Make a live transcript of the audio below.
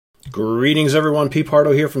Greetings everyone, Pete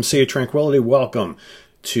Pardo here from Sea of Tranquility. Welcome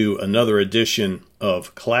to another edition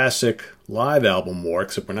of Classic Live Album War,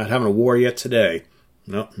 except we're not having a war yet today.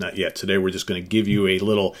 No, not yet. Today we're just going to give you a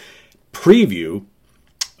little preview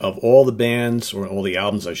of all the bands, or all the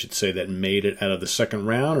albums I should say, that made it out of the second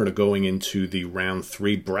round or to going into the round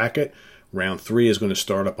 3 bracket. Round 3 is going to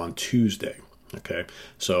start up on Tuesday. Okay,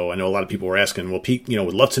 so I know a lot of people were asking, well, Pete,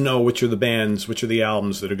 would love to know which are the bands, which are the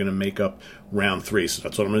albums that are going to make up round 3. So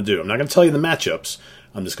that's what I'm going to do. I'm not going to tell you the matchups.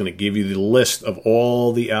 I'm just going to give you the list of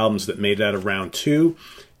all the albums that made it out of round 2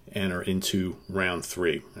 and are into round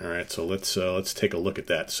 3. All right, so let's take a look at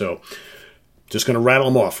that. So just going to rattle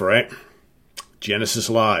them off, all right? Genesis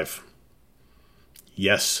Live.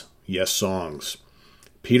 Yes, Yes Songs.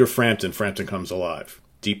 Peter Frampton, Frampton Comes Alive.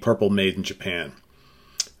 Deep Purple, Made in Japan.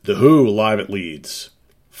 The Who, live at Leeds.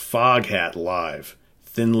 Foghat, live.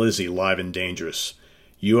 Thin Lizzy, live and Dangerous.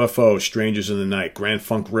 UFO, Strangers in the Night. Grand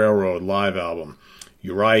Funk Railroad, live album.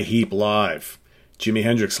 Uriah Heep, live. Jimi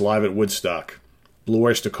Hendrix, live at Woodstock. Blue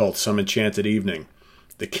Oyster Cult, Some Enchanted Evening.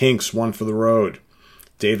 The Kinks, One for the Road.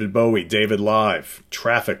 David Bowie, David Live.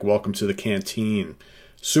 Traffic, Welcome to the Canteen.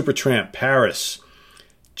 Supertramp, Paris.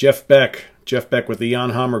 Jeff Beck with the Jan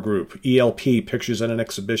Hammer Group. ELP, Pictures at an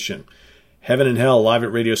Exhibition. Heaven and Hell, live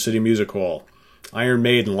at Radio City Music Hall. Iron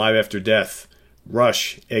Maiden, Live After Death.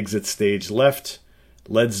 Rush, Exit Stage Left.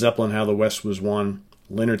 Led Zeppelin, How the West Was Won.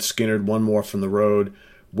 Lynyrd Skynyrd, One More from the Road.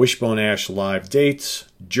 Wishbone Ash, live dates.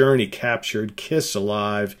 Journey, Captured. Kiss,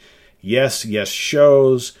 Alive. Yes, Yes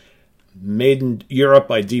Shows. Made in Europe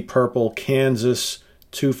by Deep Purple. Kansas,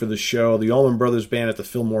 2 for the Show. The Allman Brothers Band at the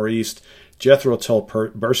Fillmore East. Jethro Tull,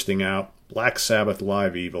 Bursting Out. Black Sabbath,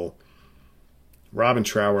 Live Evil. Robin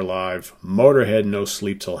Trower, live. Motorhead, No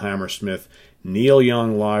Sleep Till Hammersmith. Neil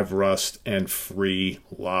Young, live. Rust. And Free,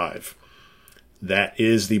 live. That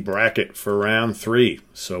is the bracket for round 3.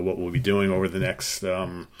 So what we'll be doing over the next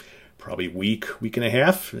probably week and a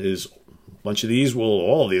half is a bunch of these,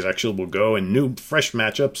 all of these actually will go in new, fresh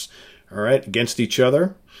matchups, all right, against each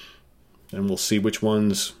other. And we'll see which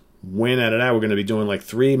ones win out of that. We're going to be doing like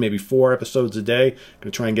 3, maybe 4 episodes a day. Going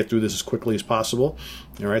to try and get through this as quickly as possible.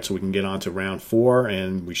 All right, so we can get on to round 4,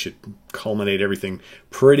 and we should culminate everything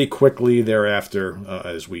pretty quickly thereafter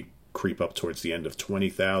as we creep up towards the end of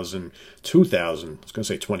 20,000, 2000, I was going to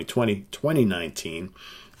say 2020, 2019,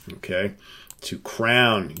 okay, to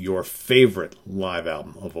crown your favorite live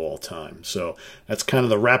album of all time. So that's kind of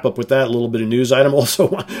the wrap up with that. A little bit of news item.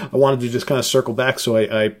 Also, I wanted to just kind of circle back. So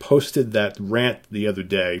I posted that rant the other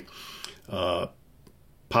day,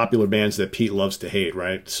 popular bands that Pete loves to hate,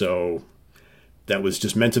 right? So that was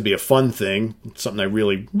just meant to be a fun thing, something I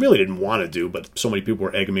really didn't want to do, but so many people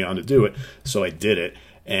were egging me on to do it, so I did it.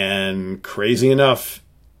 And crazy enough,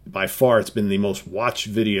 by far, it's been the most watched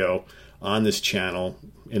video on this channel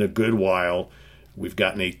in a good while. We've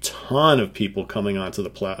gotten a ton of people coming onto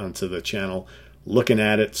the channel, looking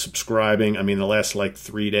at it, subscribing. I mean, the last like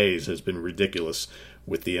 3 days has been ridiculous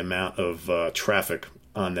with the amount of traffic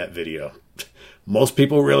on that video. Most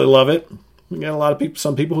people really love it. We got a lot of people,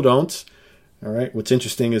 some people who don't. All right. What's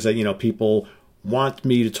interesting is that, people want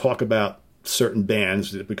me to talk about certain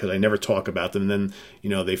bands because I never talk about them. And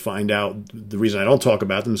then, they find out the reason I don't talk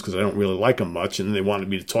about them is because I don't really like them much. And then they wanted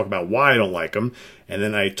me to talk about why I don't like them. And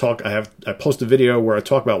then I post a video where I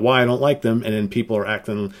talk about why I don't like them. And then people are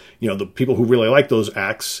acting, the people who really like those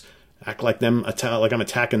acts act like like I'm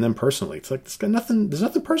attacking them personally. It's like, there's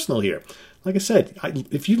nothing personal here. Like I said,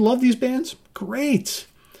 if you love these bands, great.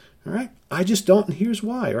 All right. I just don't, and here's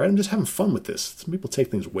why. All right. I'm just having fun with this. Some people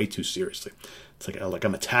take things way too seriously. It's like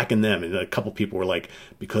I'm attacking them. And a couple people were like,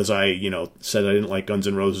 because I, said I didn't like Guns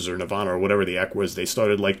N' Roses or Nirvana or whatever the act was, they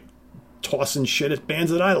started like tossing shit at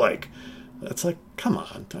bands that I like. That's like, come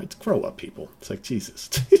on, grow up, people. It's like, Jesus.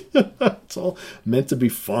 It's all meant to be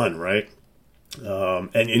fun, right?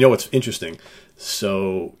 And what's interesting?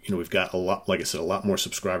 So, we've got a lot, like I said, a lot more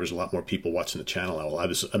subscribers, a lot more people watching the channel now. I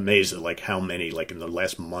was amazed at like how many, like in the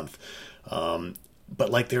last month. But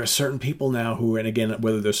like there are certain people now who, and again,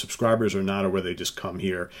 whether they're subscribers or not, or whether they just come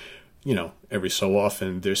here, every so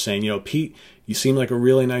often, they're saying, Pete, you seem like a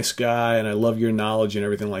really nice guy and I love your knowledge and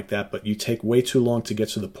everything like that, but you take way too long to get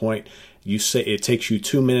to the point. You say it takes you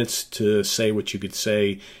 2 minutes to say what you could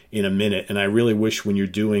say in a minute. And I really wish when you're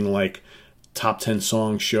doing like top 10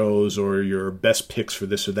 song shows or your best picks for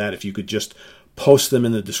this or that, if you could just post them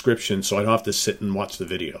in the description so I don't have to sit and watch the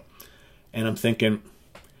video. And I'm thinking,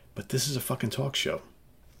 but this is a fucking talk show.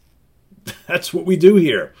 That's what we do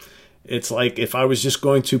here. It's like if I was just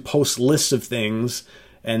going to post lists of things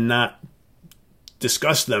and not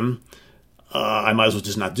discuss them, I might as well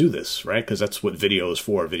just not do this, right? Because that's what video is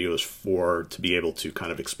for. Video is for to be able to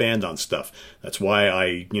kind of expand on stuff. That's why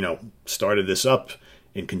I, started this up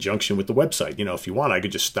in conjunction with the website. If you want, I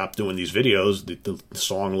could just stop doing these videos, the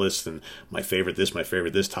song list and my favorite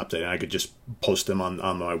this, top 10. I could just post them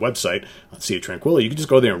on my website on Sea of Tranquility. You can just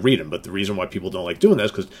go there and read them. But the reason why people don't like doing that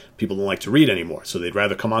is because people don't like to read anymore. So they'd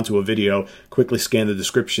rather come onto a video, quickly scan the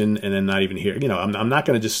description, and then not even hear. I'm not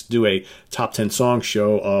going to just do a top 10 song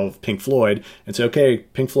show of Pink Floyd and say, okay,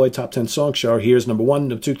 Pink Floyd top 10 song show. Here's number 1,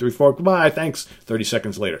 number 2, 3, 4. Goodbye. Thanks. 30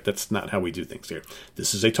 seconds later. That's not how we do things here.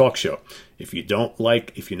 This is a talk show. If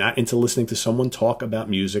you're not into listening to someone talk about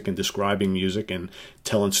music and describing music and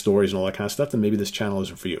telling stories and all that kind of stuff, then maybe this channel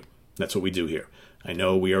isn't for you. That's what we do here. I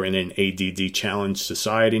know we are in an ADD challenged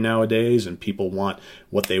society nowadays, and people want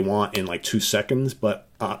what they want in like 2 seconds, but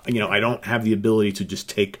I don't have the ability to just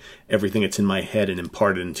take everything that's in my head and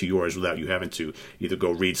impart it into yours without you having to either go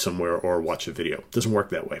read somewhere or watch a video. It doesn't work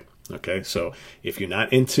that way. Okay, so if you're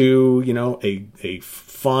not into, a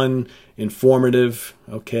fun, informative,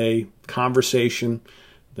 conversation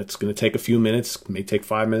that's going to take a few minutes, may take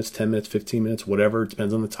 5 minutes, 10 minutes, 15 minutes, whatever, it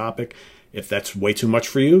depends on the topic. If that's way too much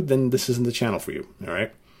for you, then this isn't the channel for you, all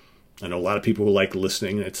right? I know a lot of people who like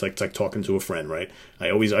listening. It's like talking to a friend, right? I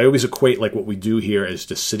always equate like what we do here as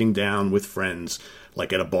just sitting down with friends,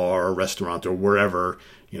 like at a bar or restaurant or wherever,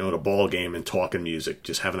 at a ball game and talking music,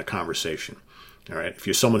 just having a conversation. All right. If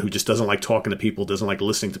you're someone who just doesn't like talking to people, doesn't like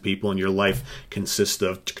listening to people, and your life consists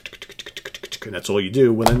of and that's all you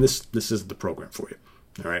do, well, then this isn't the program for you.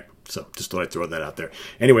 All right. So just thought I'd throw that out there.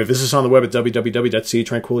 Anyway, visit us on the web at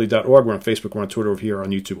www.seatranquility.org. We're on Facebook, we're on Twitter, over here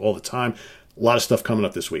on YouTube all the time. A lot of stuff coming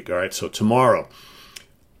up this week. All right. So tomorrow,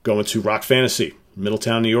 going to Rock Fantasy,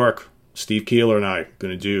 Middletown, New York. Steve Keeler and I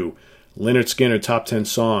going to do Lynyrd Skynyrd top 10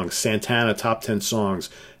 songs, Santana top 10 songs,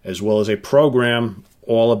 as well as a program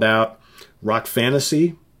all about Rock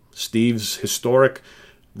Fantasy, Steve's historic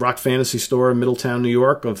Rock Fantasy store in Middletown, New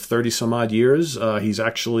York of 30 some odd years. He's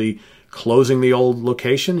actually closing the old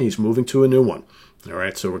location. He's moving to a new one. All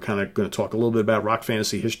right, so we're kind of going to talk a little bit about Rock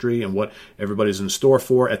Fantasy history and what everybody's in store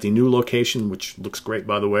for at the new location, which looks great,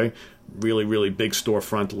 by the way. Really, really big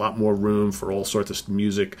storefront, a lot more room for all sorts of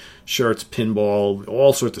music, shirts, pinball,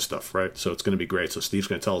 all sorts of stuff, right? So it's going to be great. So Steve's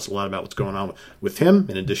going to tell us a lot about what's going on with him,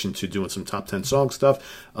 in addition to doing some top 10 song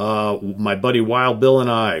stuff. My buddy Wild Bill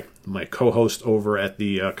and I, my co-host over at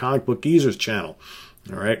the Comic Book Geezers channel,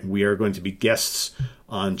 all right, we are going to be guests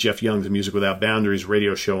on Jeff Young's Music Without Boundaries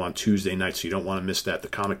radio show on Tuesday night, so you don't want to miss that. The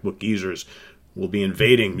Comic Book Geezers will be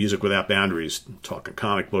invading Music Without Boundaries, talking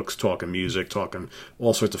comic books, talking music, talking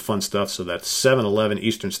all sorts of fun stuff. So that's 7/11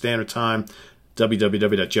 Eastern Standard Time,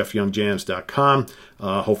 www.jeffyoungjams.com.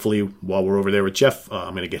 Hopefully, while we're over there with Jeff,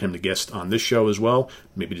 I'm going to get him to guest on this show as well,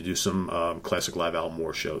 maybe to do some Classic Live Album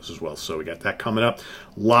War shows as well. So we got that coming up.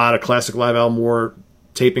 A lot of Classic Live Album War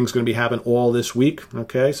taping's going to be happening all this week.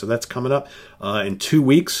 Okay, so that's coming up. In 2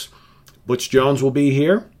 weeks, Butch Jones will be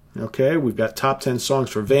here. Okay, we've got top 10 songs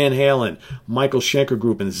for Van Halen, Michael Schenker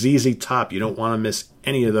Group, and ZZ Top. You don't want to miss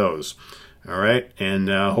any of those. All right, and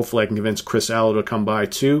hopefully I can convince Chris Allo to come by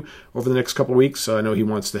too over the next couple of weeks. I know he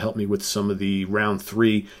wants to help me with some of the round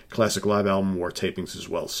 3 Classic Live Album War tapings as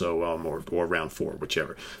well, so or round 4,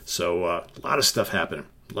 whichever. So a lot of stuff happening.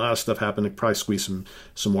 A lot of stuff happening. Probably squeeze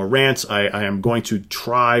some more rants. I am going to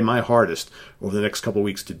try my hardest over the next couple of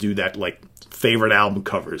weeks to do that like favorite album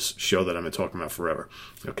covers show that I've been talking about forever.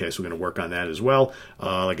 Okay, so we're going to work on that as well.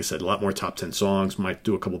 Like I said, a lot more top 10 songs. Might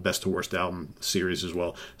do a couple best to worst album series as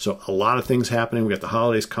well. So a lot of things happening. We got the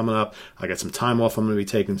holidays coming up. I got some time off I'm going to be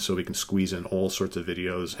taking so we can squeeze in all sorts of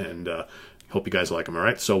videos, and hope you guys like them. All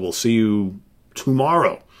right, so we'll see you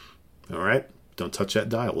tomorrow. All right, don't touch that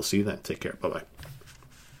dial. We'll see you then. Take care. Bye-bye.